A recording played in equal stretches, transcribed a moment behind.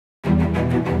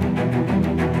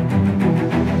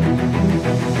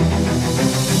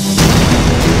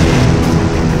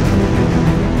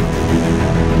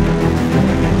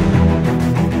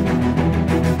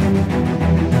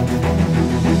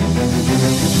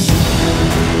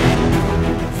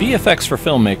VFX for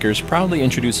Filmmakers proudly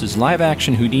introduces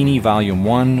live-action Houdini Volume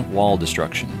 1, Wall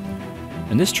Destruction.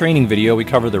 In this training video, we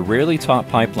cover the rarely taught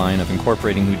pipeline of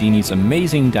incorporating Houdini's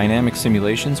amazing dynamic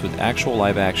simulations with actual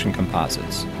live-action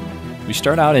composites. We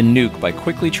start out in Nuke by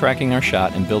quickly tracking our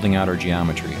shot and building out our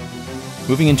geometry.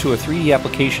 Moving into a 3D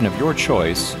application of your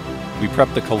choice, we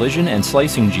prep the collision and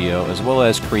slicing geo as well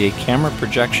as create camera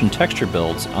projection texture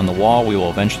builds on the wall we will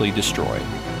eventually destroy.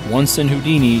 Once in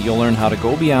Houdini, you'll learn how to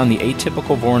go beyond the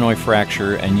atypical Voronoi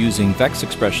fracture and using Vex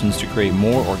expressions to create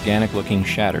more organic-looking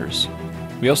shatters.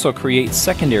 We also create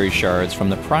secondary shards from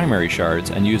the primary shards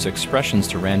and use expressions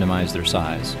to randomize their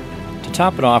size. To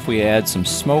top it off, we add some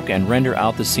smoke and render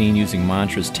out the scene using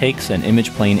Mantra's takes and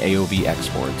image plane AOV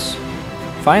exports.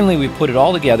 Finally, we put it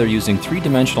all together using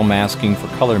three-dimensional masking for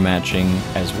color matching,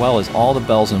 as well as all the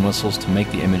bells and whistles to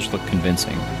make the image look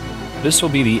convincing. This will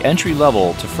be the entry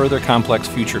level to further complex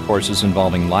future courses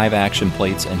involving live-action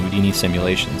plates and Houdini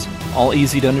simulations, all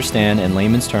easy to understand in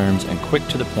layman's terms and quick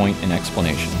to the point in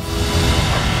explanation.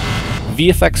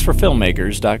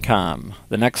 VFXforFilmmakers.com,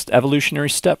 the next evolutionary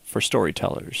step for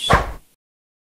storytellers.